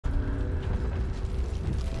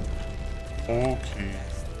Okay.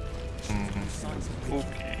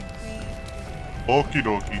 Okay. Okie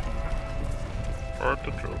dokie.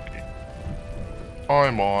 Artichoke.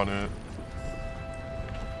 I'm on it.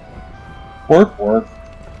 Work.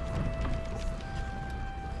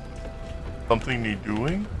 Something need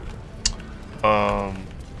doing? Alright.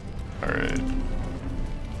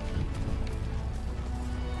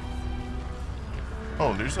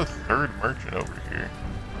 Oh, there's a third merchant over here.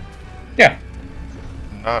 Yeah.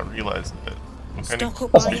 Did not realize that. What kind Stock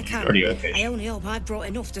of up by did your you camp. Pretty guys okay. I only hope I brought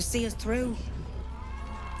enough to see us through.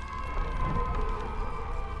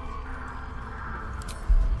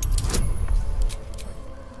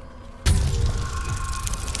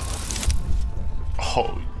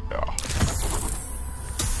 Oh, yeah.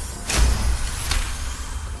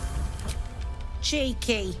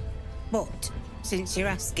 Cheeky. But, since you're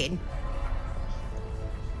asking,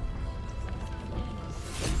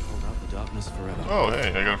 Hold out the darkness forever. Oh, hey,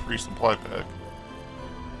 I got a free supply pack.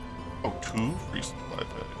 Oh, 2 free supply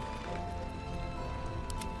packs.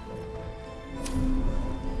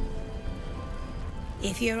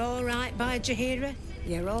 if you're alright by Jahira,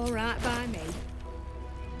 you're alright by me.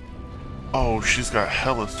 Oh, she's got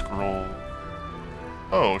hella scroll.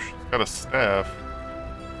 Oh, she's got a staff.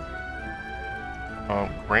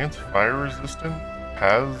 Grants fire resistant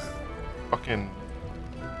has fucking.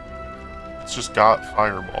 It's just got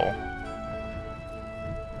fireball.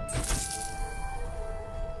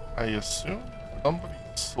 I assume somebody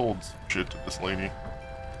sold some shit to this lady.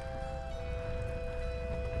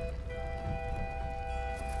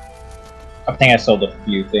 I think I sold a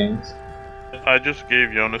few things. I just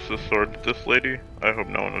gave Jonas a sword to this lady. I hope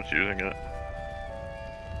no one was using it.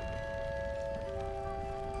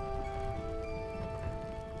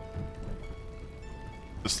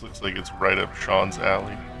 This looks like it's right up Sean's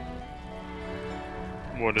alley.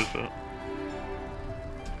 What is it?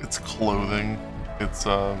 It's clothing. It's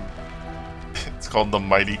it's called the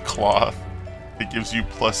Mighty Cloth. It gives you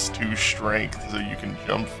 +2 strength so you can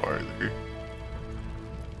jump farther.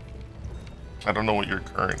 I don't know what your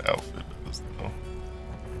current outfit is though.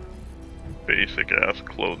 Basic ass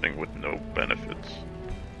clothing with no benefits.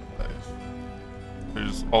 Nice.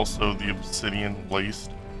 There's also the obsidian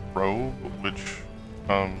laced robe, which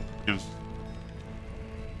gives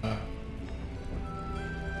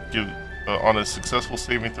on a successful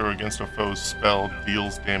saving throw against a foe's spell,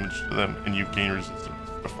 deals damage to them, and you gain resistance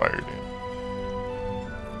to fire damage.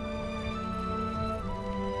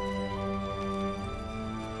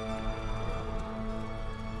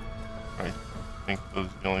 I think those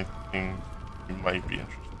are the only things you might be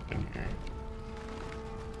interested in here.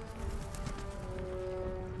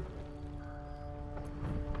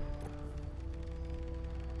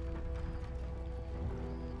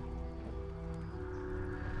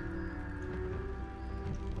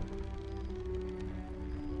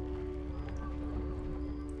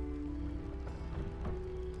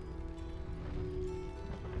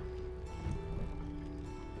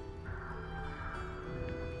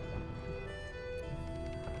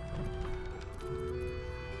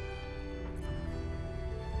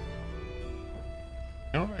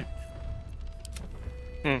 Alright.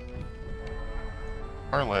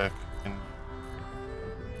 Harlech and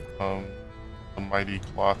the Mighty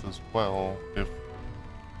Cloth as well, if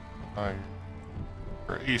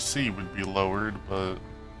her AC would be lowered, but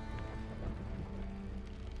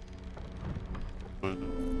it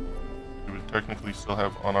would technically still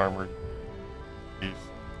have unarmored AC.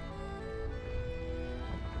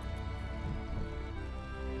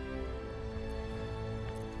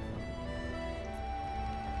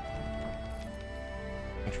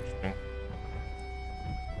 Interesting.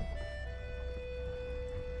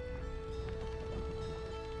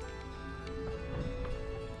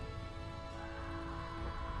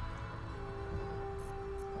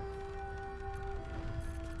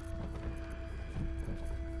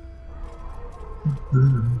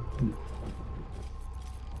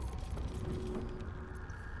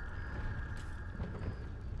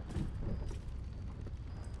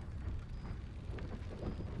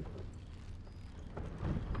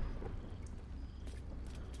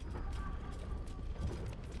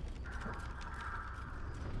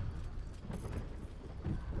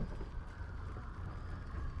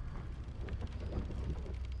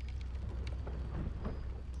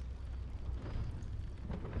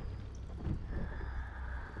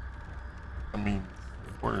 I mean,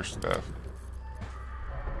 quarter staff.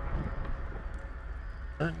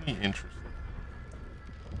 Certainly interesting.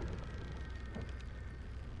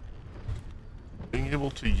 Being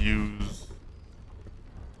able to use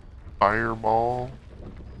fireball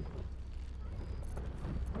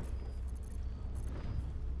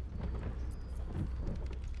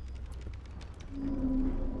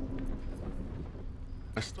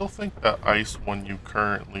still think that ice one you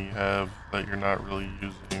currently have that you're not really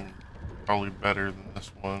using is probably better than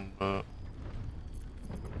this one, but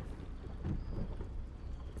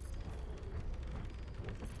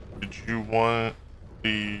did you want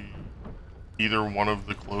either one of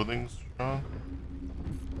the clothings, Sean?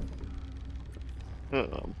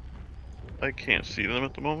 I can't see them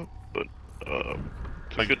at the moment, but it's a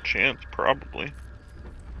Like, good chance, probably.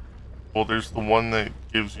 well, there's the one that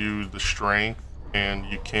gives you the strength and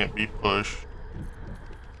you can't be pushed,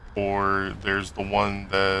 or there's the one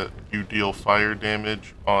that you deal fire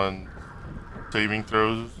damage on saving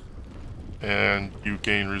throws and you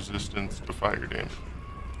gain resistance to fire damage.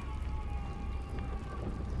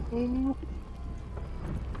 I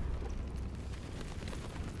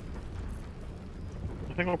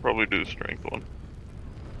think I'll probably do the strength one.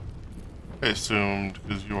 I assumed,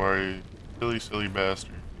 because you are a silly, silly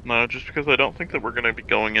bastard. No, just because I don't think that we're gonna be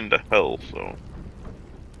going into hell, so.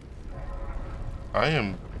 I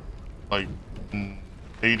am, like,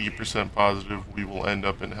 80% positive we will end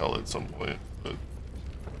up in hell at some point, but...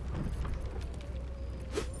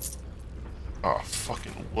 Oh,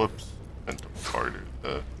 fucking whoops. Meant to harder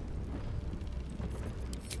that.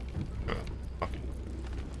 Fucking...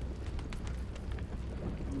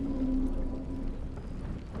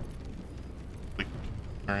 Like,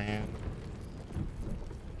 variant.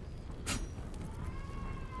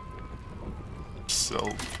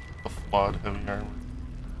 Sell a flawed heavy armor.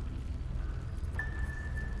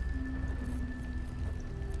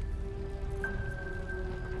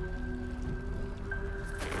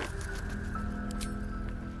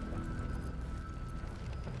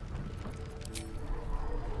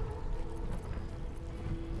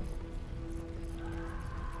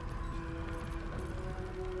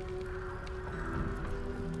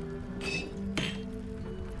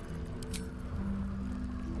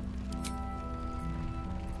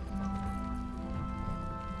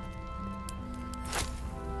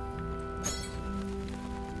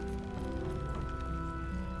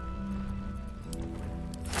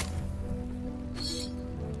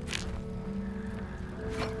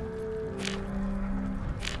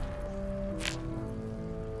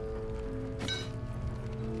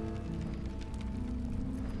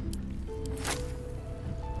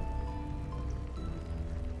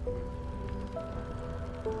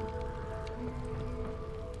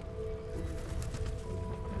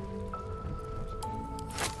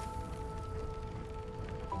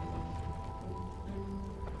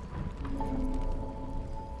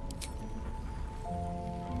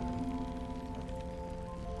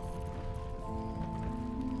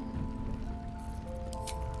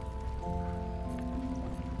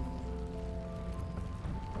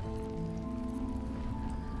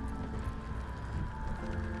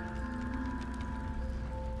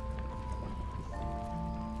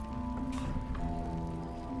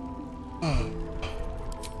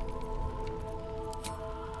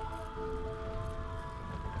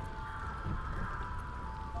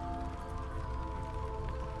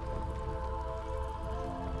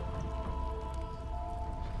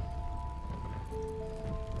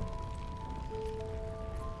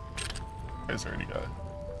 Guy's already got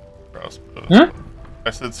crossbows. Hmm? I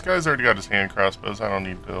said, this guy's already got his hand crossbows. I don't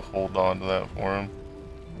need to hold on to that for him.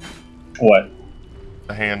 What?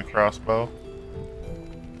 The hand crossbow.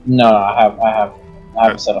 No, I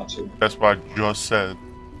have set up two. That's what I just said.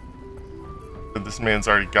 That this man's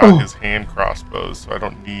already got his hand crossbows, so I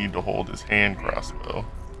don't need to hold his hand crossbow.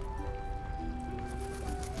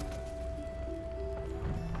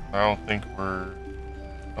 I don't think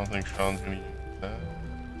Sean's gonna use that.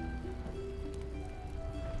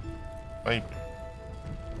 Might be.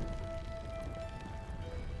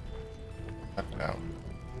 I doubt.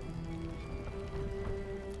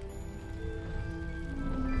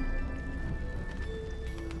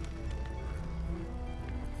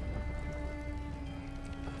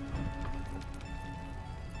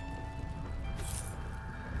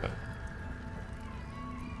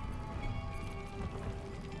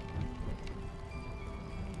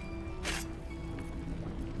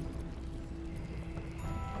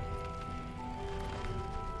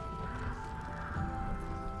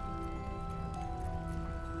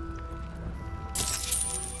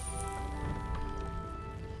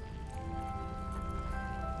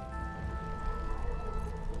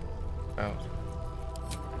 Ouch.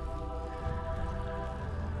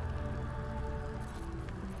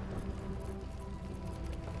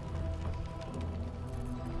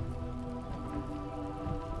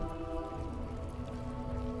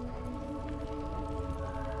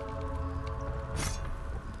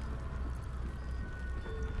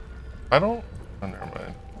 I don't. Oh, never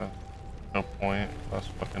mind. No point. That's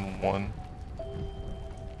fucking one.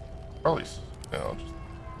 Probably, yeah, I'll just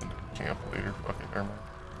end up camp later. Fucking never mind.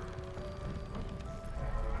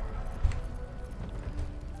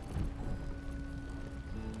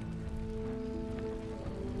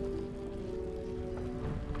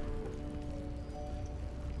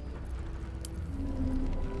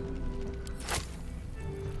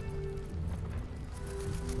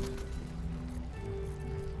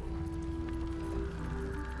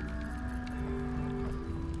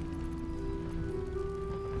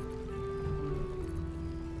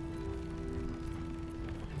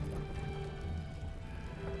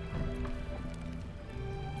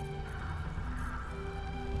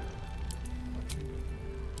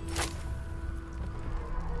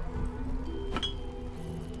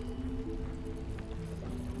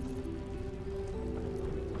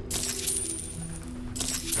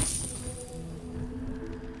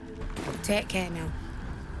 Take care now.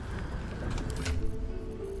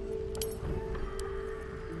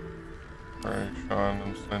 Alright, Sean,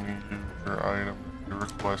 I'm sending you your item you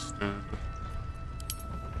requested.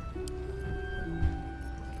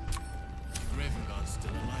 Raven Guard's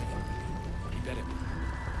still alive. You better.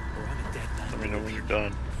 Or I'm a dead man. Let me know when you're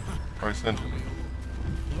done. I sent it.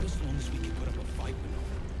 Not as long as we can put up a fight with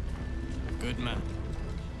them. Good man.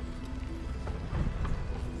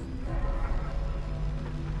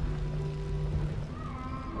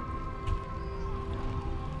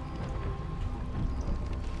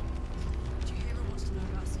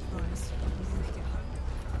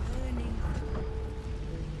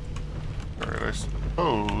 Alright, I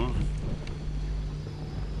suppose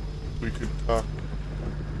we could talk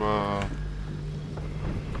to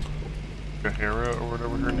Kahara or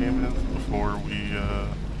whatever her name is before we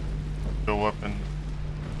go up and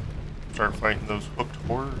start fighting those hooked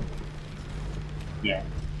horrors. Yeah.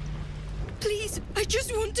 Please, I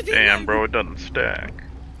just want to be Damn, alone. bro, it doesn't stack.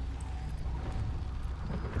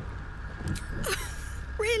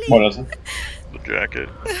 Really? What doesn't? The jacket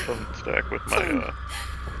doesn't stack with my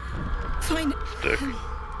Fine. stick.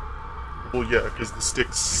 Well, yeah, because the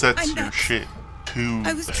stick sets I'm your back. shit to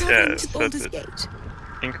I was the traveling Yeah, to it Baldur's says Gate.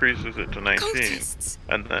 Increases it to 19, Cultists.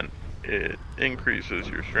 and then it increases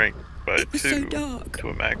your strength by It was 2 so dark. to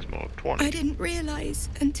a maximum of 20. I didn't realize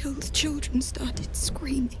until the children started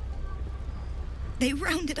screaming. They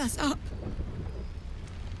rounded us up,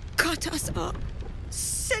 cut us up,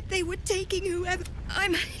 said they were taking whoever. I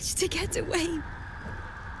managed to get away.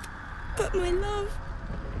 But my love,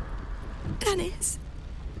 Dennis.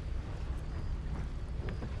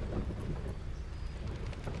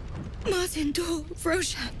 Martin Dor,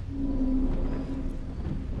 Roshan.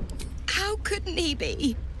 How couldn't he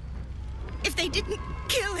be? If they didn't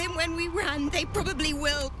kill him when we ran, they probably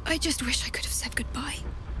will. I just wish I could have said goodbye.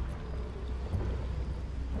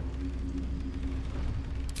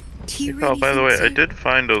 Do you Oh, really by the way, think so? I did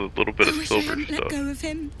find a little bit I of wish I silver hadn't let stuff. go of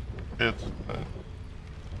him. It's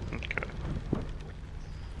Okay.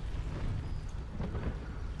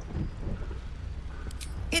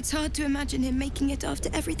 It's hard to imagine him making it after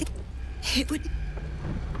everything. It would...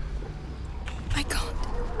 I can't.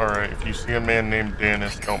 alright. If you see a man named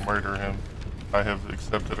Dennis, don't murder him. I have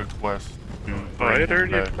accepted a quest to Oh, I bring had him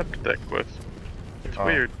already back. accepted that quest. It's Oh.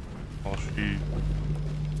 weird. Well, she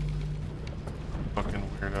fucking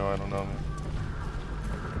weirdo. I don't know.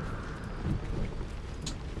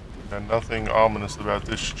 Got nothing ominous about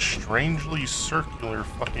this strangely circular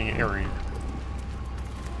fucking area.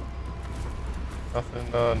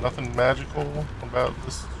 Nothing magical about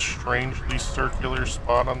this strangely circular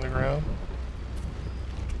spot on the ground.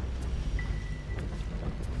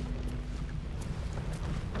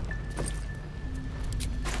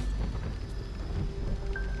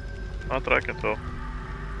 Not that I can tell.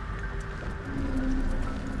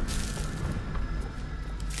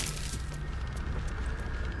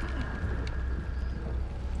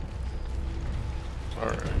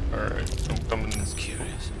 Alright. I'm coming. That's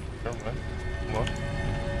curious. Never mind. Come on.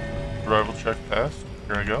 Survival check passed.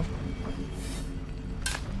 Here I go.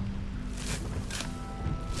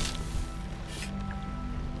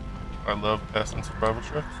 I love passing survival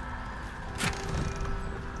checks.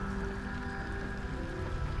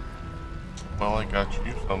 Well, I got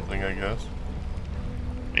you something, I guess.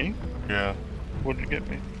 Me? Yeah. What did you get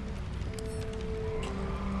me?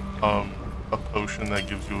 A potion that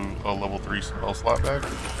gives you a level 3 spell slot back.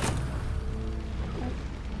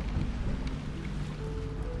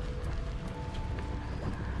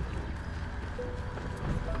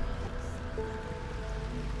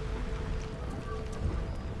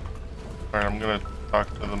 Alright, I'm gonna talk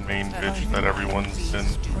to the main bitch that everyone's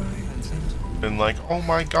been like, oh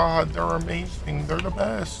my god, they're amazing, they're the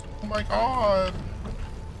best, oh my god.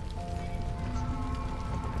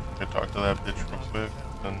 I talk to that bitch real quick,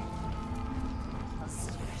 and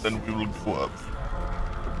then we will go up.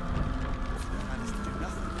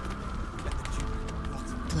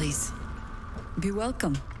 Please, be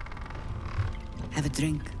welcome. Have a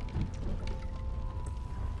drink.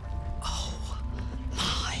 Oh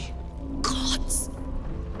my gods!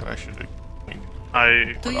 I should have.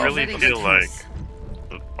 I Do you really very feel good like health?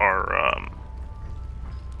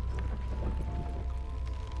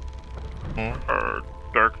 our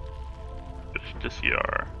Dark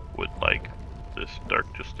Justiciar would like this Dark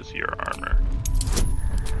Justiciar armor.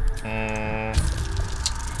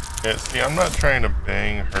 Yeah, see, I'm not trying to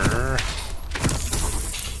bang her.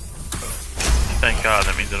 Thank God,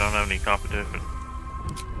 that means I don't have any competition.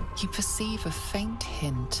 You perceive a faint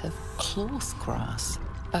hint of cloth grass,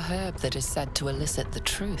 a herb that is said to elicit the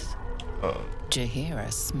truth.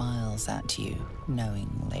 Jahira smiles at you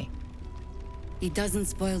knowingly. It doesn't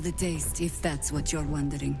spoil the taste, if that's what you're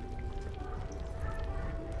wondering.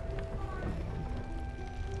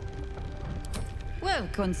 Well,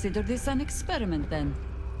 consider this an experiment then.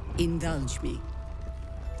 Indulge me.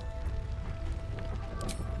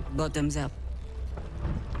 Bottoms up.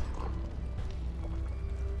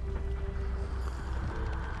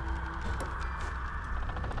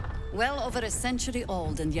 Well over a century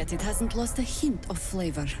old, and yet it hasn't lost a hint of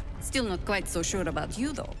flavor. Still not quite so sure about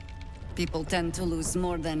you, though. People tend to lose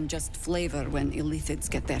more than just flavor when illithids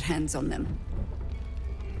get their hands on them.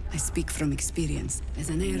 I speak from experience. There's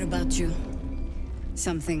an air about you.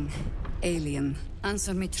 Something alien.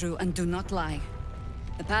 Answer me true and do not lie.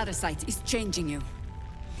 The parasite is changing you,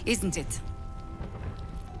 isn't it?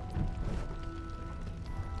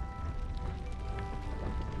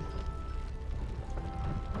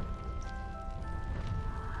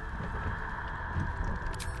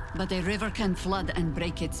 But a river can flood and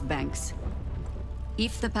break its banks.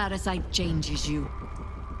 If the parasite changes you,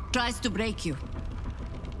 tries to break you,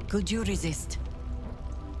 could you resist?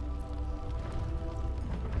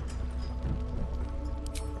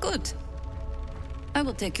 Good. I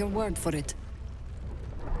will take your word for it.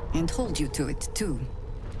 And hold you to it, too.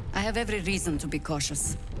 I have every reason to be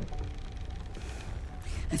cautious.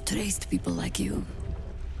 I've traced people like you.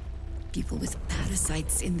 People with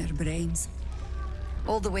parasites in their brains.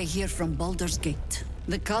 All the way here from Baldur's Gate.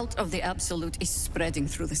 The cult of the Absolute is spreading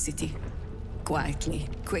through the city. Quietly,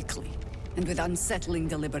 quickly, and with unsettling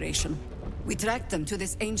deliberation. We tracked them to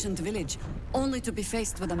this ancient village, only to be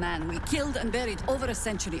faced with a man we killed and buried over a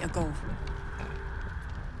century ago.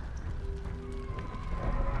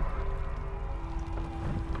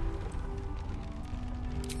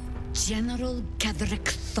 General Ketheric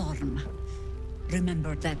Thorm.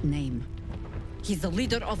 Remember that name. He's the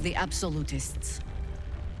leader of the Absolutists.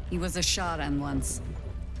 He was a Sharan once.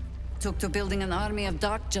 Took to building an army of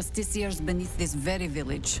dark justiciars beneath this very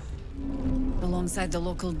village. Alongside the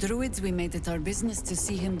local druids, we made it our business to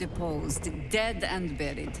see him deposed, dead and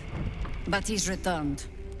buried. But he's returned.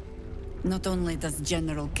 Not only does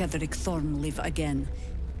General Ketheric Thorm live again,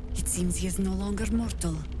 it seems he is no longer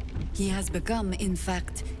mortal. He has become, in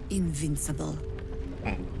fact, invincible.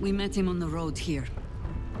 We met him on the road here,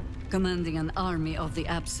 commanding an army of the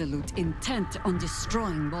Absolute, intent on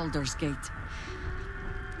destroying Baldur's Gate.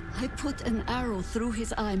 I put an arrow through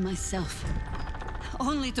his eye myself,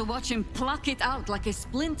 only to watch him pluck it out like a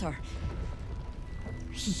splinter.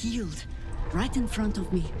 He healed right in front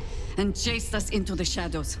of me and chased us into the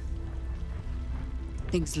shadows.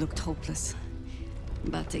 Things looked hopeless,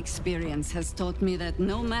 but experience has taught me that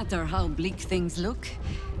no matter how bleak things look,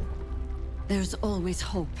 there's always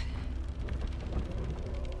hope.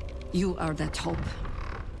 You are that hope.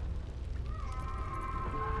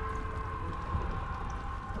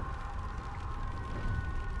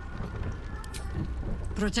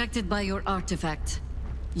 Protected by your artifact,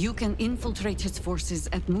 you can infiltrate his forces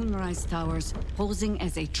at Moonrise Towers, posing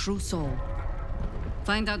as a true soul.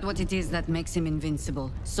 Find out what it is that makes him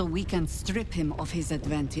invincible, so we can strip him of his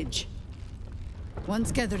advantage.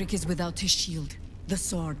 Once Ketheric is without his shield, the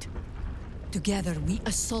sword, together we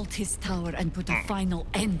assault his tower and put a final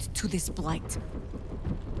end to this blight.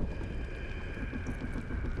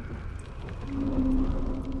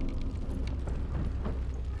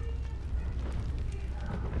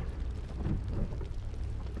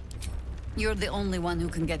 You're the only one who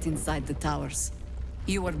can get inside the towers.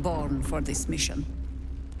 You were born for this mission.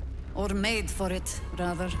 Or made for it,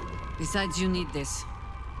 rather. Besides, you need this.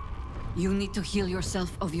 You need to heal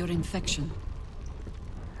yourself of your infection.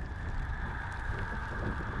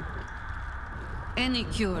 Any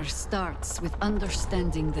cure starts with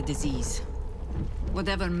understanding the disease.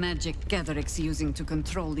 Whatever magic Ketheric's using to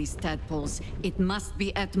control these tadpoles, it must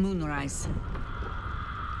be at Moonrise.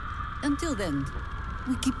 Until then,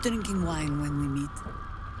 we keep drinking wine when we meet.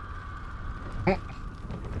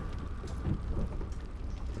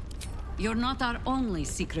 You're not our only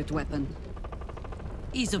secret weapon.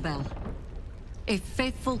 Isabel, a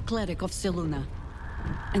faithful cleric of Selûne,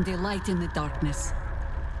 and a light in the darkness.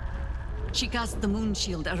 She cast the moon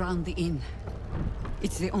shield around the inn.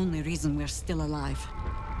 It's the only reason we're still alive.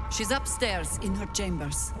 She's upstairs in her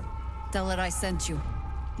chambers. Tell her I sent you,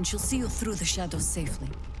 and she'll see you through the shadows safely.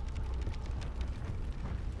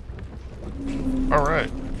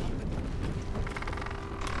 Alright.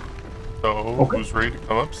 So, who's ready to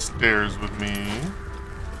come upstairs with me?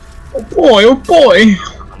 Oh boy, oh boy!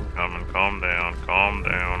 I'm coming, calm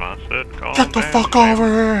down, I said calm down. Get the fuck over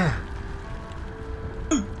here!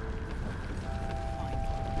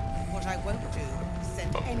 What I won't do is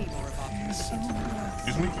send any more of our competitors.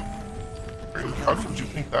 Excuse me? How did you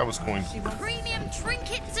think that was going to work? Premium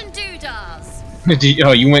trinkets and doodads!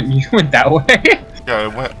 Oh, you went that way? Yeah, I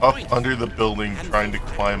went up under the building trying to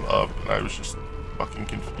climb up, and I was just fucking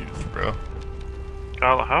confused, bro.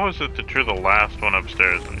 Kyle, how is it that you're the last one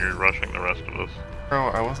upstairs and you're rushing the rest of us? Bro,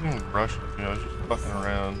 I wasn't even rushing you, I was just fucking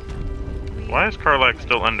around. Why is Karlak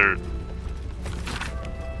still under?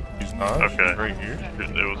 He's not? Okay. He's right here?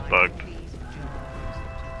 It was bugged.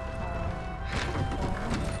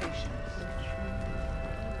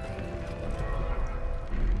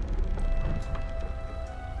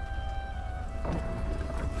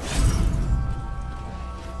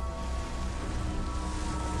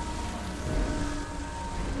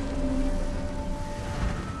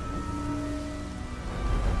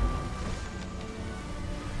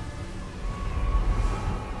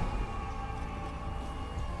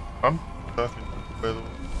 I'm nothing, by the way.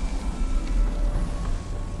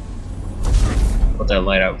 Put that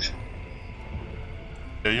light out.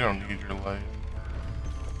 Yeah, you don't need your light.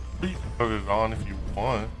 But you can put it on if you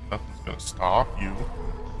want. Nothing's gonna stop you.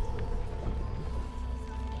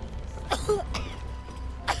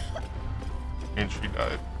 And she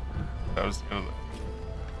died. That was the end of that.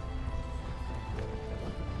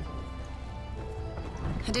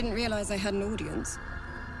 I didn't realize I had an audience.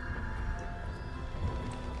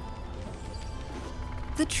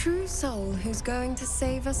 The true soul who's going to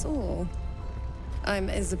save us all. I'm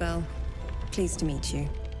Isabel. Pleased to meet you.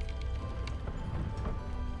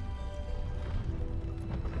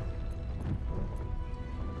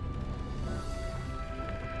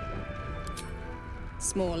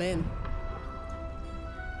 Small inn.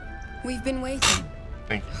 We've been waiting,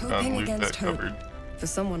 Thank you. hoping Loot against that hope, covered. for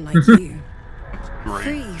someone like you. That's great.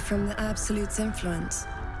 Free from the Absolute's influence.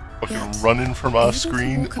 Fucking Yet, running from able off to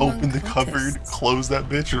screen, walk among open the cupboard, cultists. close that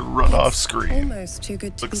bitch, and run off screen. Almost too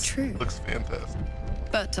good to be true. Looks fantastic.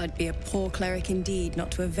 But I'd be a poor cleric indeed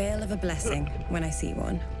not to avail of a blessing when I see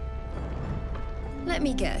one. Let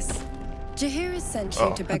me guess. Jahira's sent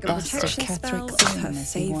you to beg a Bust of protection spell Ketheric of her Flynn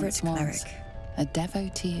as he favorite once cleric. was, a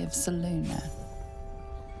devotee of Selûne.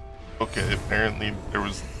 Okay, apparently there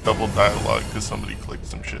was double dialogue because somebody clicked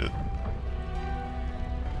some shit.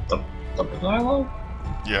 Double dialogue?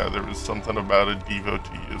 Yeah, there was something about a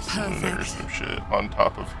devotee of Selûne or Perfect. some shit on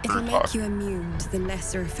top of her It'll make you talking. immune to the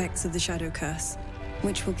lesser effects of the Shadow Curse,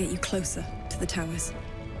 which will get you closer to the towers.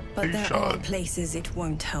 But Hey, there Sean. are places it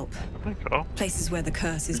won't help. Okay. Places where the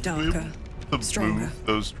curse is Are you able darker, to stronger. move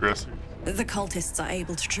those dressers? The cultists are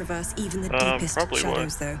able to traverse even the deepest probably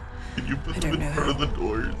shadows, though. Can you put I them don't in know front of how. the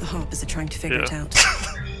doors? The Harpers are trying to figure it Yeah. out.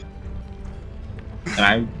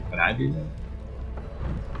 Can I do that?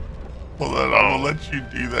 Hold on, I will let you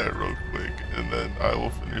do that real quick, and then I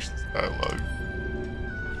will finish this dialogue.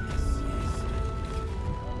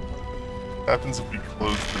 What happens if we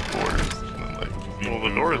close the doors and then like? Can we Well, the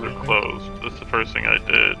move doors are everything? closed. That's the first thing I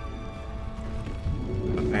did.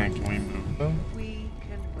 But then can we move them? We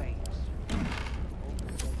can wait.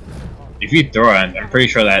 If you throw it, I'm pretty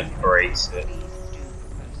sure that breaks it. Please do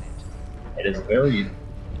propose it. It is very.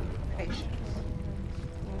 Patience.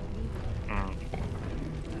 Mm.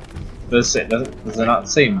 Does it not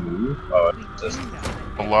say move? Oh, it just.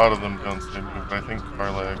 A lot of them don't say move, but I think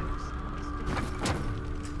Karlak.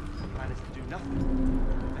 Plan is to do nothing.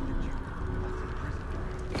 And that you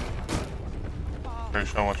Very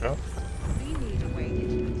Sean, watch out. We need a way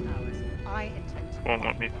into the towers. I intend to. Won't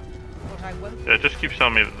let me. What I won't Yeah, just keep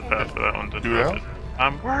telling me the path for that one. Do that?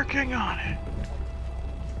 I'm working on it.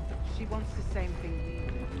 She wants the same thing we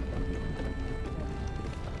do.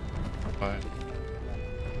 But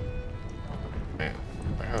man,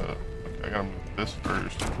 I gotta move this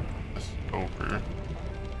first. This over.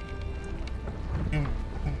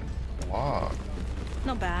 Block.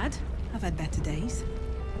 Not bad. I've had better days.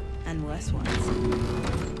 And worse ones.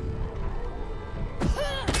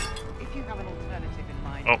 If you have an alternative in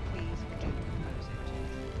mind, Oh. please do propose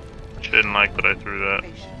it. She didn't like that I threw that.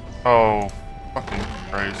 Oh, fucking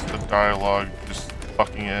Christ. The dialogue just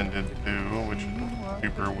fucking ended too, which is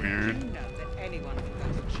super weird. You know that anyone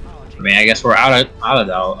who goes charging I mean, I guess we're out of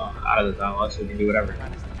the dialogue, so we can do whatever.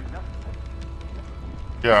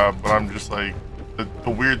 Yeah, but I'm just like, the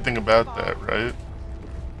weird thing about that, right?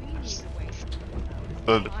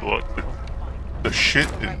 The shit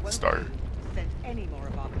didn't start. send any more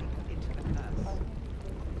of our people into the curse.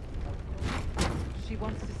 She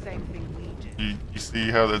wants the same thing we do. You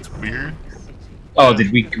see how that's weird? Oh,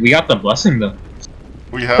 did we got the blessing though?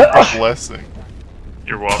 We have the blessing,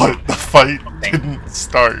 You're welcome. but the fight didn't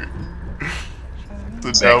start.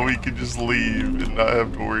 So now we can just leave and not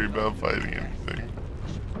have to worry about fighting anything.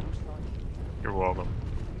 You're welcome.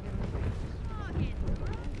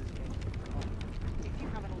 If you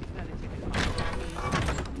have an alternative in mind,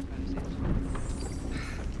 please propose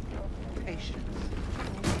it. Patience.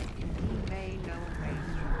 You may know a way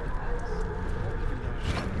through the curse.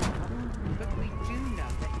 But we do know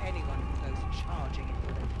that anyone who goes charging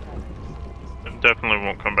into the curse. It definitely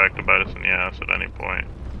won't come back to bite us in the ass at any point.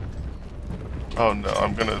 Oh no,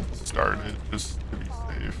 I'm gonna start it just to be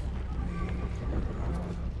safe.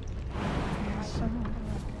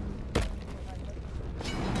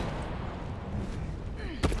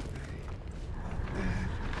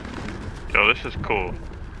 Yo, this is cool.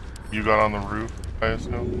 You got on the roof, I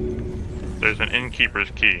assume? There's an innkeeper's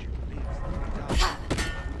key.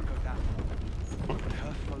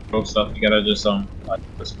 Rope stuff. You gotta just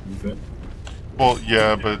just move it. Well,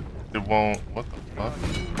 yeah, but it won't. What the fuck?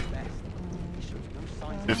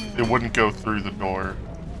 It wouldn't go through the door.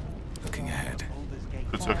 Looking ahead.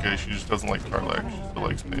 It's okay, she just doesn't like Karlak, she still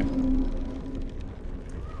likes me.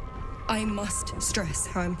 I must stress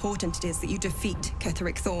how important it is that you defeat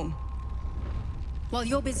Ketheric Thorm. While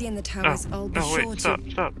you're busy in the towers, I'll be sure wait, to...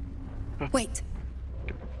 stop. Wait.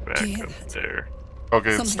 Back Do you hear up that? there. Okay,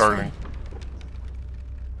 it's Something's starting. wrong.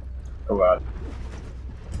 Oh god.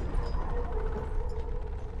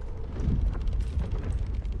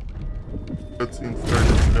 Cutscene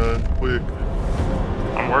started, done, quick.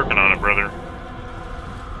 I'm working on it, brother.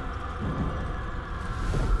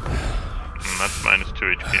 That's minus 2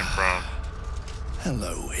 HP and prone.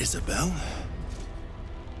 Hello, Isabel.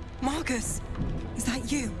 Marcus, is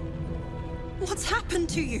that you? What's happened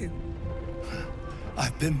to you?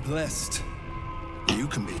 I've been blessed. You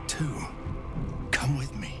can be too. Come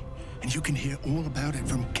with me, and you can hear all about it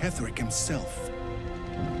from Ketheric himself.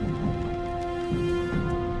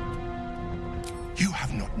 You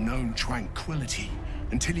have not known tranquility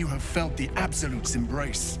until you have felt the Absolute's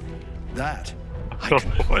embrace. That, I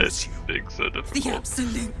can promise you. Big so The difficult.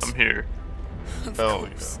 Absolute. I'm here. Of Hell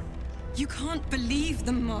course. You can't believe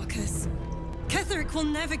them, Marcus. Ketheric will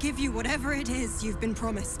never give you whatever it is you've been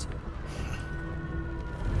promised.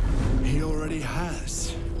 He already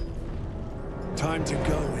has. Time to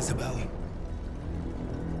go, Isabel.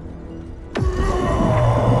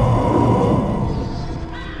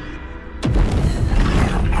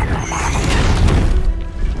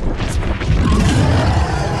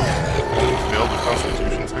 Failed the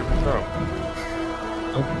Constitution saving throw.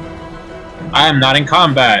 I am not in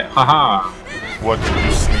combat. Haha. What, did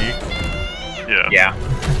you sneak? Yeah. Yeah.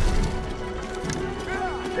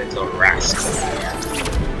 It's a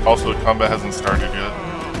rascal. Also, combat hasn't started yet.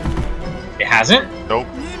 It hasn't? Nope,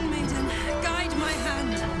 Moon Maiden, guide my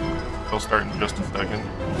hand. it'll start in just a second.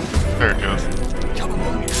 There it goes.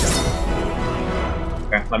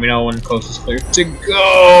 Okay, let me know when coast is clear to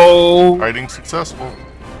go. Fighting successful.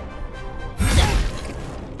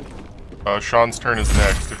 Sean's turn is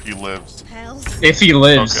next if he lives. Hell. If he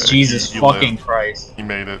lives, Okay, Jesus he fucking lived. Christ. He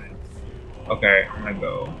made it. Okay, I'm gonna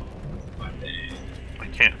go. I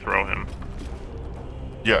can't throw him.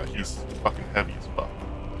 Yeah, he's fucking heavy as fuck.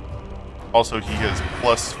 Also, he has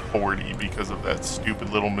plus 40 because of that stupid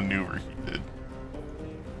little maneuver he did.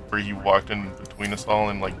 Where he walked in between us all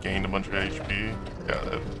and like gained a bunch of HP.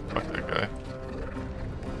 Yeah, fuck that guy.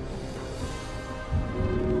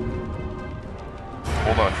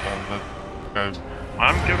 Hold on, Sean. That guy.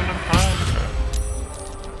 I'm giving him time.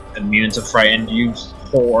 Immune to frightened, you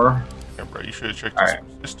whore. Yeah, bro, you should have checked Alright.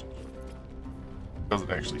 his resistance.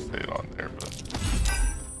 Doesn't actually say it on there, but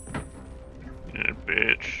Yeah,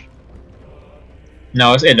 bitch.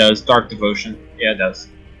 No, it does. Dark Devotion. Yeah, it does.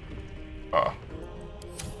 ah.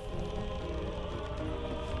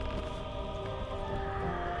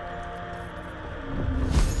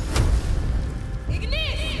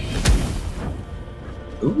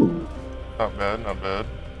 Ooh. Not bad, not bad.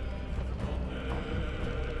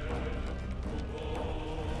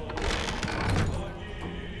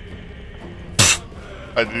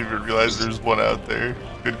 I didn't even realize there's one out there.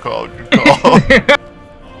 Good call, good call.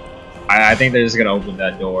 I think they're just gonna open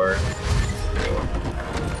that door.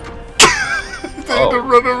 They had to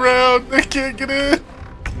run around. They can't get in.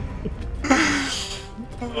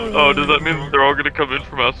 Oh, does that mean they're all gonna come in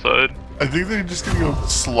from outside? I think they're just gonna go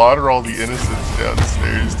slaughter all the innocents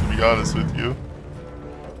downstairs, to be honest with you.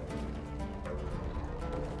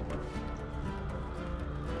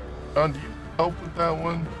 John, do you help with that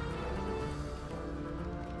one?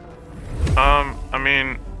 I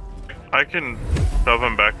mean, I can shove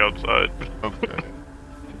him back outside. Okay.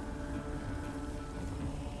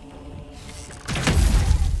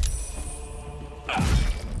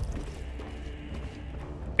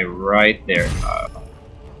 Right there.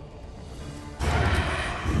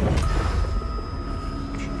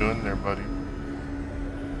 What you doing there, buddy?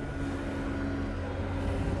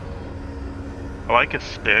 I like his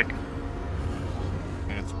stick.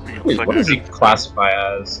 Yeah, it's pretty Wait, like what does he classify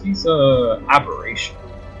as? He's a aberration.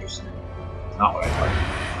 Interesting. Not what I thought.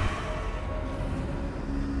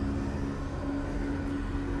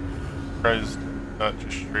 Surprised not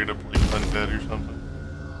just straight up like undead or something.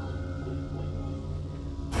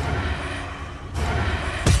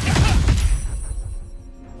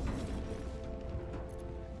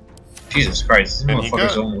 Jesus Christ, this And he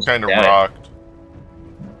motherfucker's got almost kind of dead. rocked.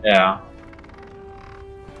 Yeah.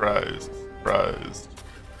 Surprised. Surprised.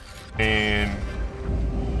 And...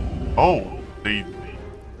 Oh! They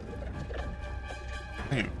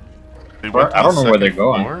went to I don't the know where they're second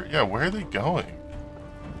going. floor? Yeah, where are they going?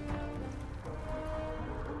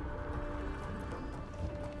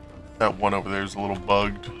 That one over there is a little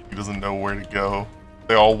bugged. He doesn't know where to go.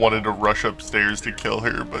 They all wanted to rush upstairs to kill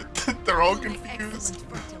her, but they're all confused.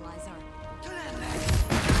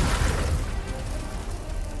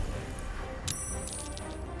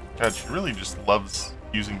 God, she really just loves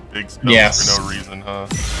using big spells for no reason, huh?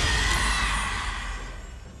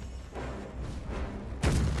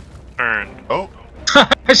 Turned. Oh!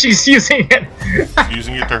 She's using it! She's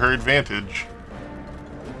using it to her advantage.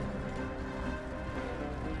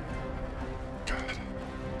 God.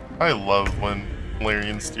 I love when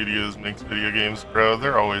Larian Studios makes video games, bro.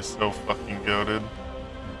 They're always so fucking goated.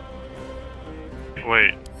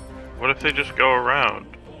 Wait, what if they just go around?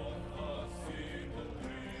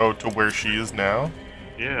 Oh, to where she is now?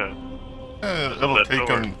 Yeah. It'll take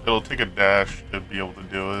them. It'll take a dash to be able to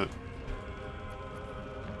do it.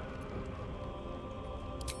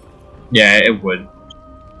 Yeah, it would.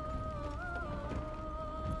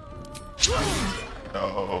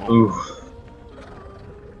 Oh. Ooh.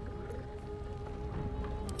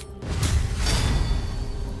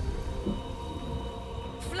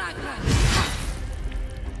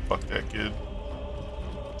 Fuck that kid.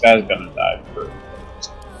 Guy's gonna die first.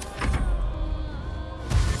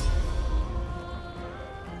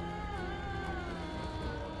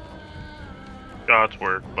 God's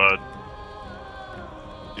work, bud.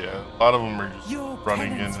 Yeah, a lot of them are just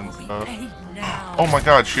running in and stuff. Oh my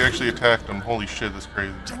god, she actually attacked him. Holy shit, that's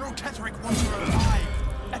crazy.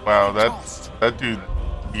 Wow, that dude,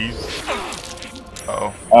 he's...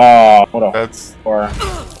 Uh-oh. Oh, what a... That's... Or...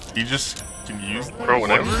 He just can use them Bro,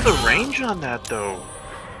 whenever. what's the range on that, though?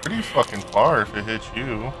 Pretty fucking far if it hits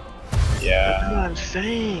you. Yeah. That's what I'm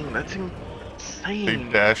saying. That's insane. They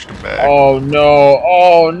dashed back. Oh no,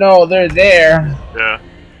 oh no, they're there. Yeah.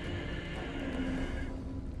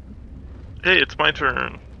 Hey, it's my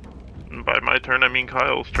turn. And by my turn, I mean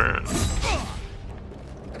Kyle's turn.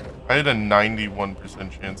 I had a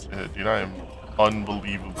 91% chance to hit, dude. I am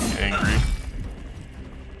unbelievably angry.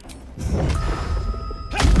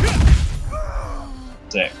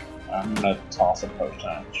 Sick. I'm gonna toss a potion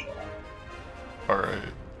on the chair.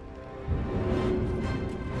 Alright.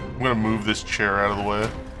 I'm gonna move this chair out of the way.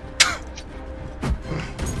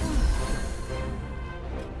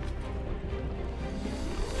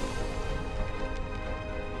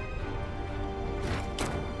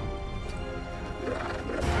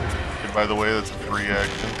 And by the way, that's a free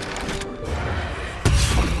action.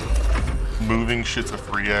 Moving shit's a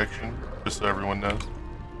free action, just so everyone knows.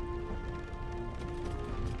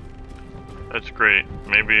 That's great.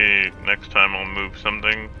 Maybe next time I'll move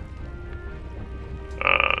something.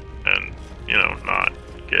 And, you know, not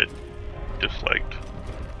get disliked.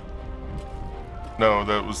 No,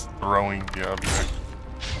 that was throwing the object.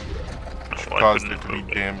 Which Well, I caused couldn't it to be move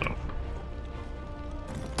it, damaged.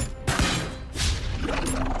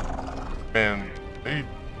 Man, they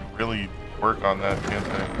really work on that, can't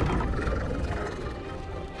they?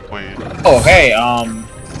 Wait. Oh, hey,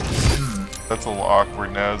 That's a little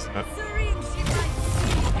awkward now, isn't it?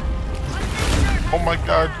 Oh my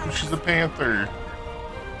god, she's a panther!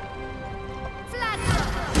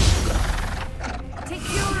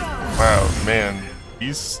 Wow, man,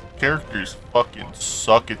 these characters fucking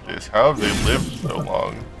suck at this. How have they lived so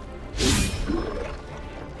long?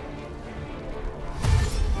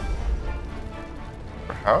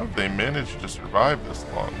 Or how have they managed to survive this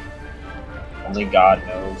long? Only God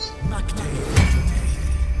knows.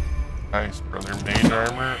 Nice, brother. Main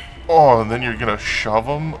armor. Oh, and then you're gonna shove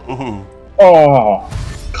them? Ooh. Oh,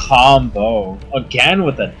 combo. Again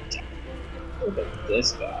with a... Look at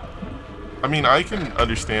this guy. I mean, I can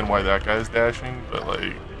understand why that guy's dashing, but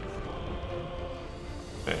like...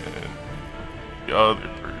 And the other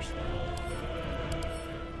person.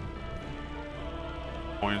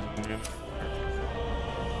 Poison you.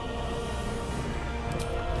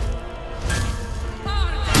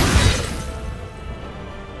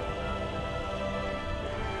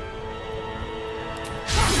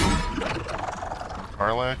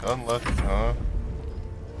 Karlak, unlucky, huh?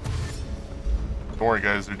 Don't worry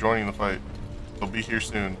guys, they're joining the fight. They'll be here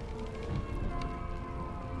soon.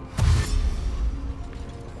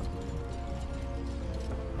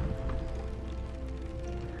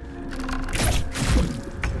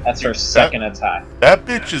 That's her second attack. That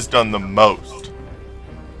bitch has done the most.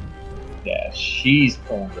 Yeah, she's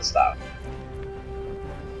pulling the stop.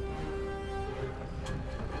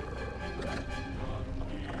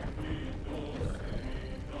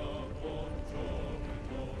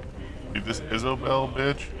 Dude, this Isobel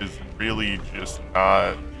bitch is really just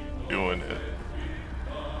not doing it.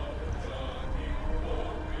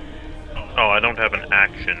 Oh, I don't have an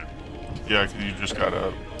action. Yeah, because you just got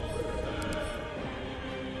up.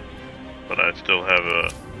 But I still have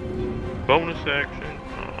a bonus action.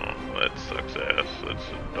 Oh, that sucks ass. That's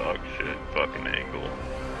a dog shit fucking angle.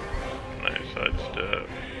 Can I sidestep?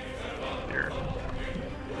 Here.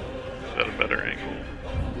 Is that a better angle?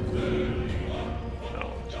 No,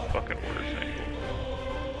 it's a fucking worse angle.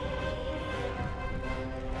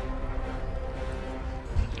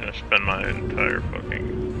 I'm gonna spend my entire fucking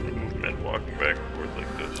movement walking back and forth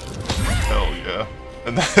like this. Hell yeah.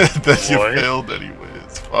 And then you failed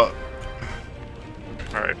anyways. Fuck.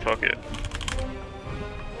 Alright, fuck it.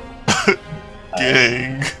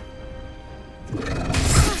 Gang.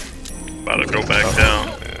 About to go back down.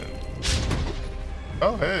 Man.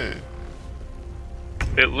 Oh, hey.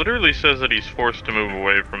 It literally says that he's forced to move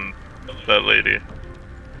away from that lady.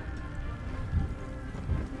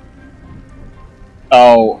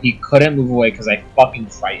 Oh, he couldn't move away because I fucking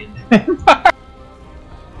frightened him.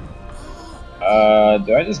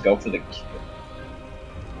 Do I just go for the kill?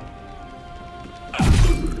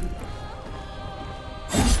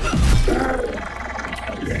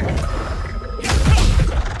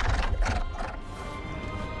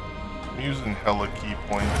 I'm using hella key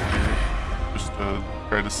points here just to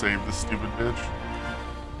try to save this stupid bitch.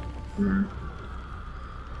 Hmm.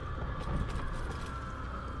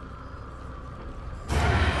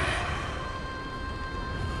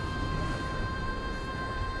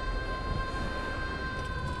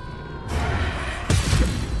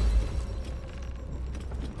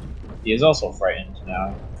 He is also frightened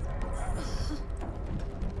now.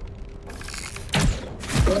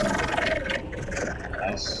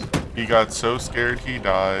 Nice. He got so scared he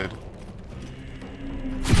died.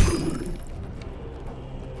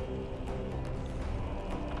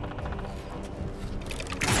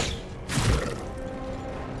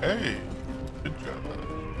 Hey, good job.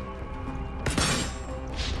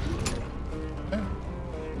 Hey.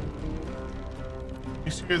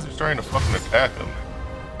 These two guys are starting to fucking attack him.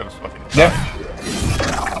 That is fucking Yeah.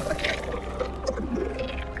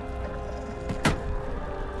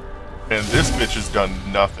 And this bitch has done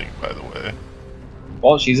nothing, by the way.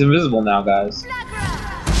 Well, she's invisible now, guys.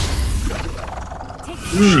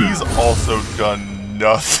 She's also done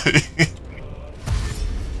nothing.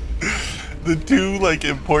 The two, like,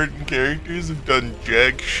 important characters have done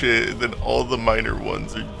jack shit, and then all the minor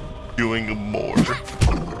ones are doing more.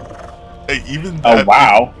 Hey, even that Oh,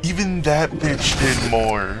 wow. even that bitch did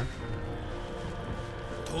more.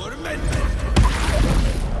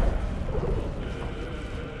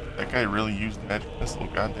 That guy really used magic missile,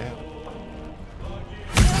 goddamn.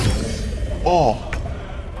 Oh!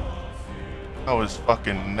 That was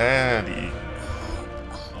fucking natty.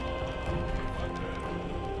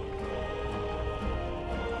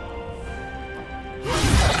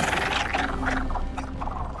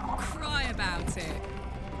 Cry about it.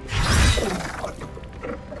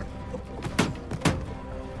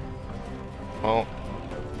 Well,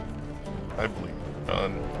 I believe we're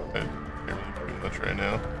done. I can't really do much right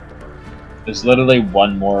now. There's literally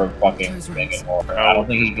one more fucking thing and more. I don't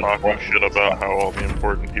think he can talking work shit about how all the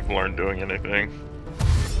important people aren't doing anything.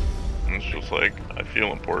 And it's just like, I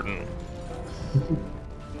feel important.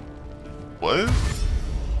 What?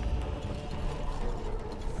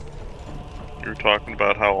 You were talking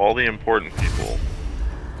about how all the important people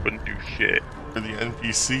couldn't do shit. For the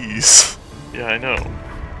NPCs. Yeah, I know.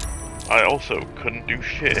 I also couldn't do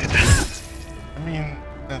shit. I mean,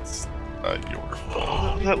 that's not your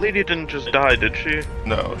fault. That lady didn't just die, did she?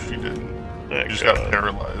 No, she didn't. Thank She just God. got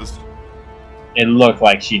paralyzed. It looked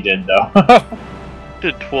like she did, though.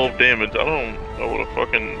 Did 12 damage. I don't know what a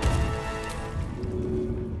fucking...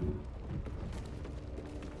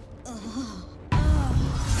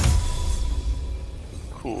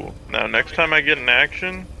 Cool. Now, next time I get in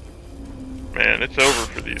action, man, it's over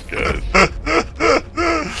for these guys.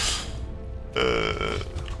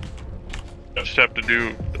 Just have to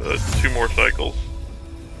do 2 more cycles.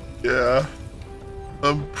 Yeah.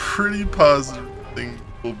 I'm pretty positive things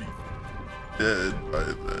will be dead by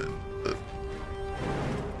then. But...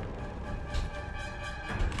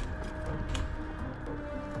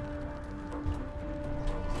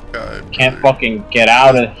 Can't fucking get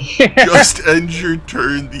out of here. Just end your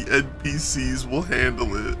turn, the NPCs will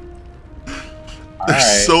handle it.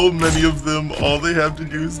 There's so many of them, all they have to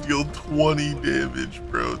do is deal 20 damage,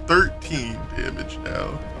 bro. 13 damage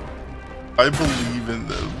now. I believe in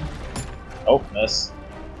them. Oh, miss.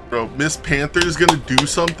 Bro, Miss Panther's gonna do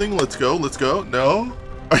something? Let's go, let's go. No?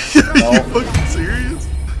 Are you fucking serious?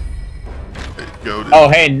 Okay, go to... Oh,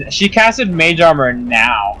 hey, she casted Mage Armor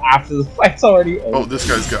now, after the fight's already over. Oh, this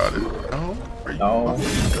guy's got it. No? Are you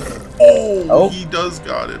Oh, he does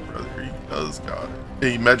got it, brother. He does got it.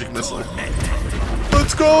 Hey, magic missile.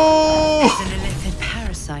 Let's go! There's an illicit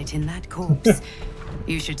parasite in that corpse.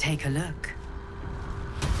 You should take a look.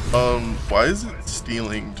 Why is it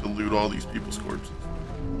stealing to loot all these people's corpses?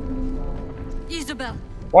 Isabel.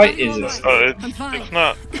 What is it? It's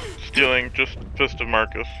not stealing, just Fist of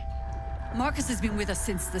Marcus. Marcus has been with us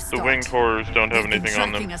since the start. The winged horrors don't have They've been anything on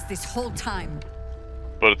tracking them, us this whole time.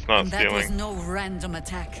 but it's not And that was stealing. no random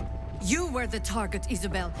attack. You were the target,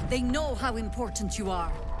 Isabel. They know how important you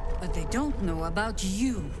are, but they don't know about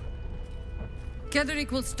you.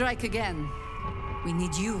 Ketheric will strike again. We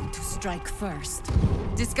need you to strike first.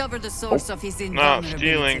 Discover the source of his Not invulnerability.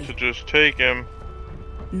 stealing to just take him.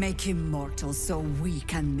 Make him mortal so we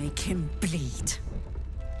can make him bleed.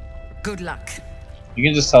 Good luck. You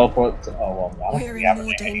can just teleport to... Oh, well, I don't We're think we in have more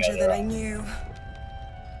any danger other- than I knew.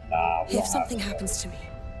 Nah, we If don't something have happens to me,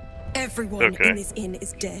 everyone Okay. in this inn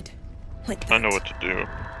is dead. Like that. I know what to do.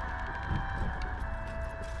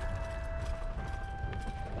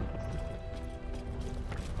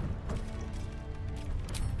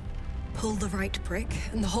 Pull the right brick,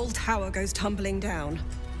 and the whole tower goes tumbling down.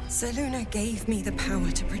 Seluna gave me the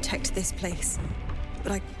power to protect this place,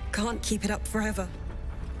 but I can't keep it up forever.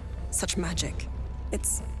 Such magic.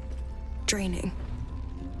 It's draining.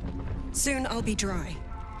 Soon I'll be dry.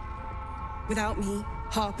 Without me,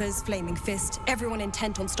 Harper's flaming fist, everyone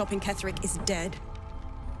intent on stopping Ketheric is dead.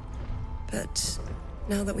 But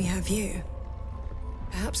now that we have you,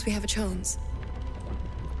 perhaps we have a chance.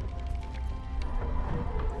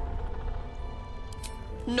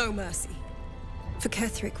 No mercy. For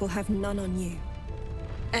Ketheric will have none on you.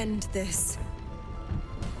 End this.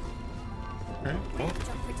 Okay, well.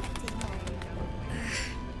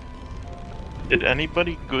 Did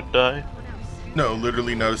anybody good die? No,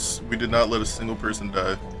 literally not. We did not let a single person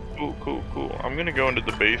die. Cool, cool, cool. I'm gonna go into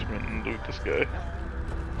the basement and loot this guy.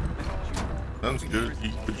 Sounds good.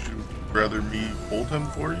 Would you rather me hold him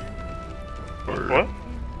for you? Or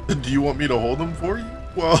What? do you want me to hold him for you?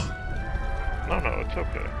 Well. No, no, it's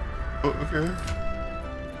okay. Oh, okay.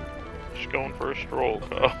 Just going for a stroll,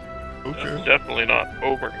 pal. Okay. Definitely not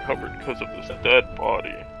overcovered because of this dead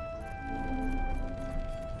body.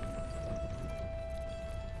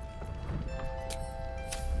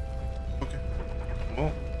 Okay.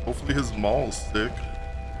 Well, hopefully his maul's sick.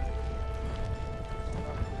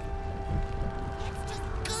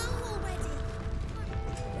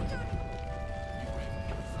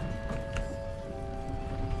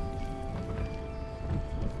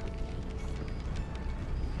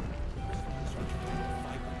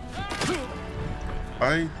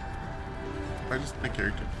 I just my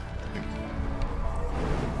character.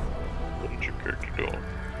 What's your character doing?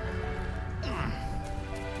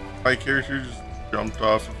 My character just jumped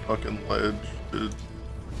off a fucking ledge to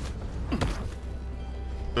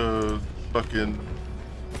fucking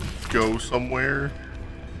go somewhere,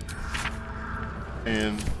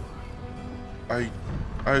 and I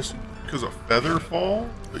because of feather fall,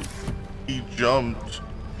 like, he jumped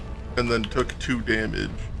and then took 2 damage.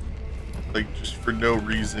 Like, just for no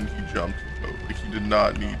reason he jumped. Like, he did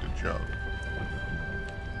not need to jump.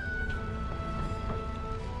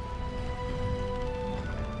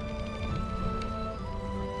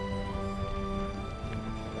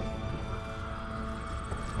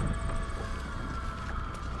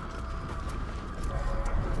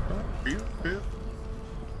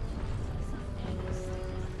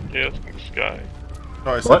 guy?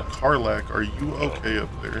 No, I said What? Karlak. Are you okay up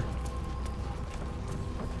there?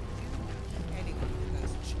 Anyone who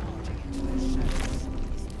goes charging into those shadows.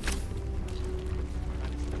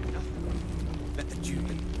 Let the Duke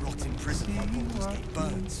rot in prison while Baldur escape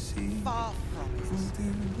birds. Far from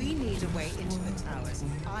it. We need a way into the towers.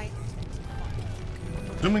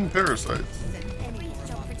 Assuming parasites.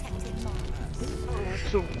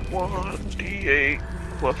 It's a 1d8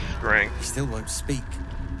 plus strength. He still won't speak.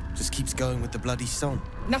 Just keeps going with the bloody song.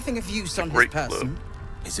 Nothing of use on his Great person.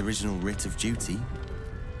 His original writ of duty.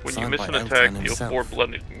 When you signed miss by an Elton attack, deal himself. 4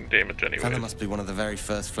 bludgeoning damage anyway. Fella must be one of the very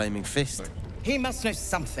first Flaming Fist. He must know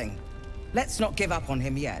something. Let's not give up on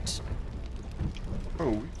him yet. Oh,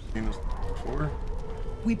 we've seen this before.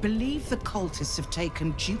 We believe the cultists have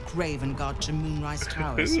taken Duke Ravengard to Moonrise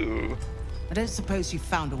Towers. Ooh. I don't suppose you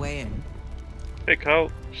found a way in. Hey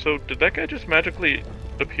Kyle, so did that guy just magically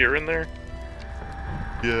appear in there?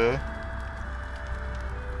 Yeah.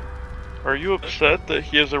 Are you upset that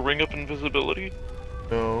he has a ring of invisibility?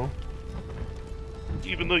 No.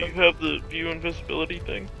 Even though you have the view invisibility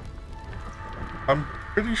thing? I'm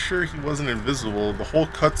pretty sure he wasn't invisible. The whole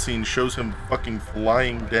cutscene shows him fucking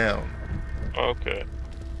flying down. Okay.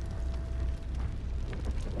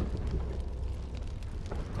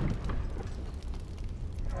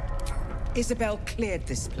 Isabel cleared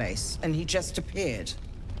this place, and he just appeared.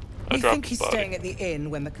 I We dropped think his he's body. staying at the inn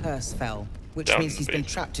when the curse fell, which Down means in he's the been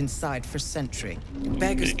basement. trapped inside for a century.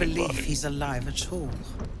 Beggars Naked believe body. he's alive at all.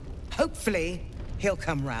 Hopefully, he'll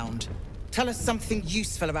come round. Tell us something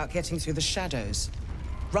useful about getting through the shadows.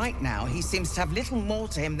 Right now, he seems to have little more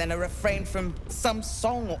to him than a refrain from some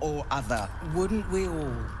song or other. Wouldn't we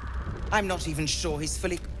all? I'm not even sure he's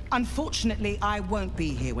fully... Unfortunately, I won't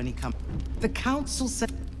be here when he comes. The council said...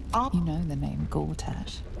 You know the name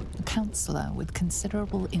Gortash, a councillor with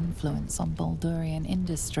considerable influence on Baldurian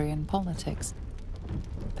industry and politics.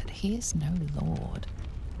 But he is no lord.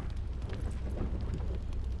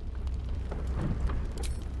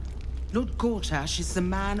 Lord Gortash is the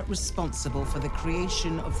man responsible for the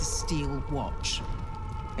creation of the Steel Watch.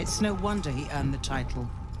 It's no wonder he earned the title.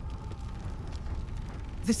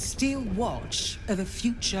 The Steel Watch are the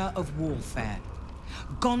future of warfare.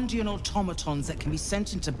 Gondian automatons that can be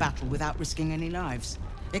sent into battle without risking any lives,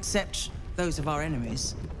 except those of our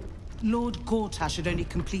enemies. Lord Gortash had only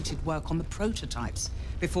completed work on the prototypes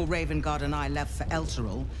before Ravengard and I left for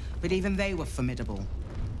Elturel, but even they were formidable.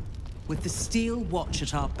 With the Steel Watch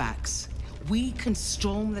at our backs, we can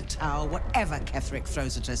storm the tower whatever Ketheric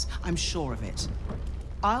throws at us, I'm sure of it.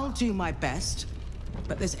 I'll do my best,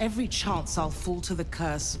 but there's every chance I'll fall to the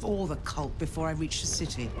curse or the cult before I reach the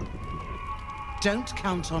city. Don't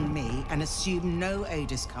count on me and assume no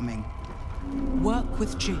aid is coming. Work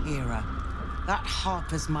with Jaheira. That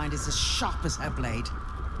harper's mind is as sharp as her blade.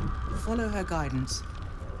 Follow her guidance.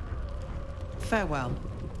 Farewell.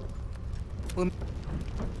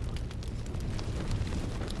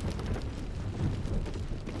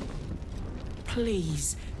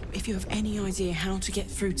 Please, if you have any idea how to get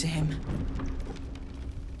through to him.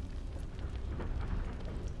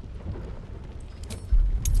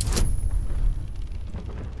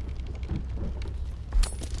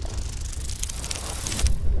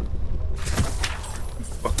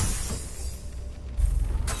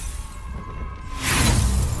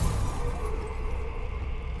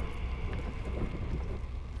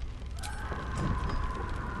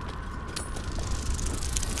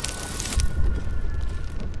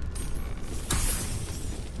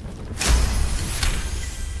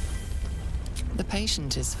 The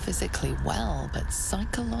patient is physically well, but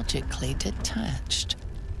psychologically detached,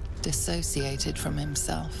 dissociated from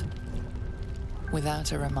himself.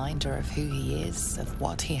 Without a reminder of who he is, of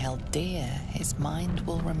what he held dear, his mind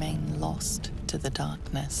will remain lost to the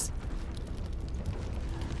darkness.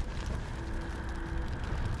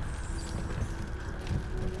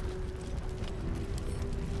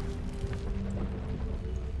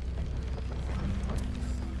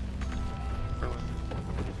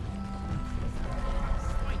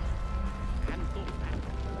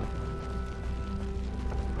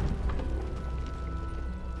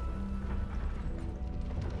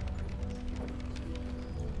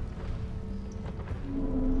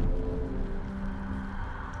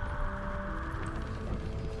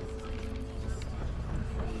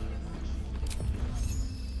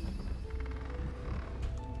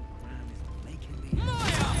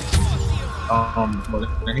 Was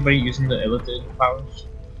anybody using the illithid powers?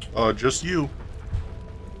 Just you.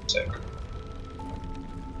 Sick.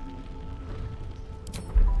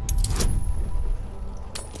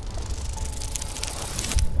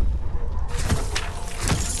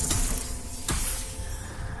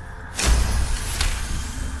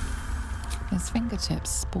 His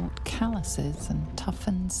fingertips sport calluses and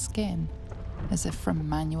toughened skin, as if from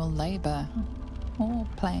manual labor, or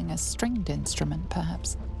playing a stringed instrument,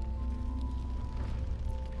 perhaps.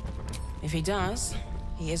 If he does,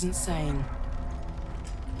 he isn't sane.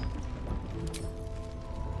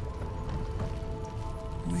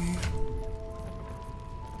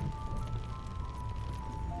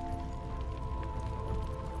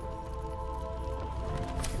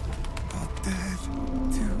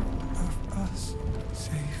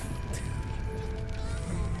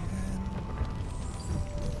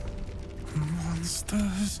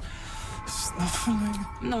 Snuffling?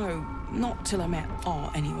 No, not till I met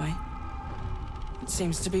Art, anyway. It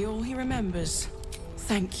seems to be all he remembers.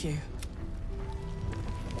 Thank you.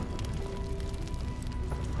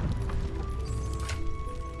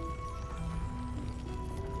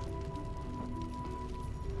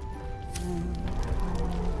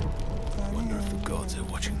 Wonder if the gods are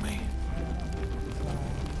watching me.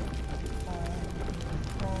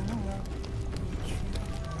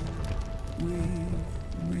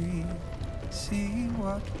 We see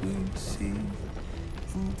what we see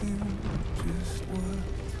and do just what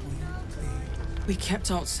we please. We kept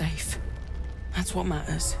Art safe. That's what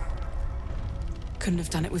matters. Couldn't have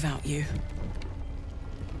done it without you.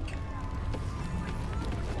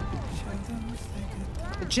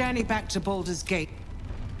 The journey back to Baldur's Gate.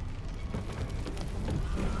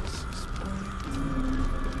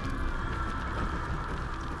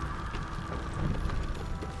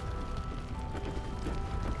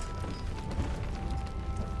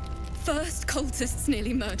 First, cultists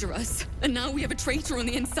nearly murder us, and now we have a traitor on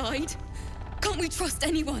the inside. Can't we trust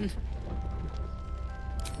anyone?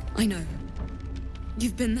 I know.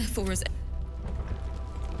 You've been there for us.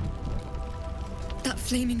 That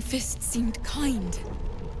flaming fist seemed kind.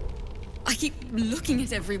 I keep looking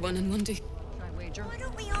at everyone and wonder... Why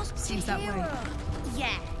don't we ask Seems that way.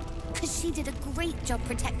 Yeah, because she did a great job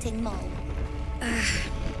protecting Mol.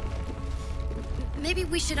 Maybe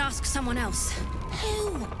we should ask someone else.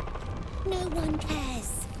 Who? No one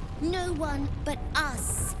cares. No one but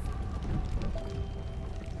us.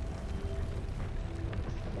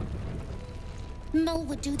 Mol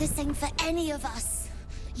would do the same for any of us.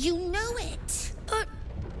 You know it. But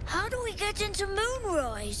how do we get into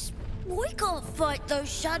Moonrise? We can't fight those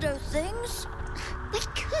shadow things. We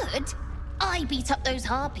could. I beat up those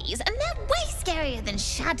harpies, and they're way scarier than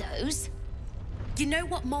shadows. You know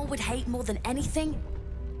what Mol would hate more than anything?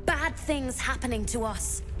 Bad things happening to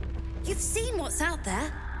us. You've seen what's out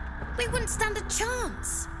there. We wouldn't stand a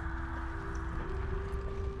chance.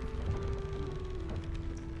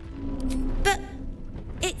 But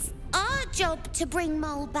it's our job to bring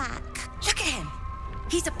Mol back. Look at him.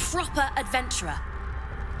 He's a proper adventurer.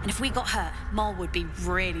 And if we got hurt, Mol would be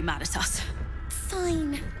really mad at us.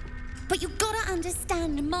 Fine. But you gotta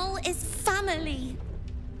understand, Mol is family.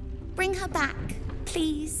 Bring her back,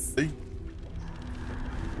 please.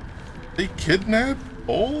 They kidnapped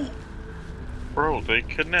Mol? Bro, they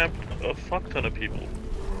kidnapped a fuck ton of people.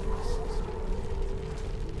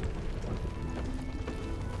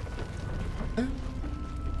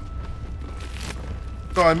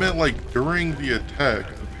 No, I meant like during the attack.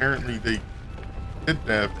 Apparently they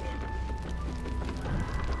kidnapped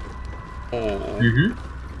Mol.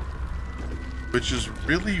 Which is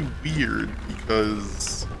really weird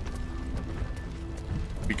because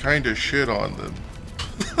we kind of shit on them.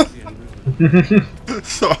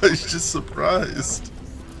 So I was just surprised.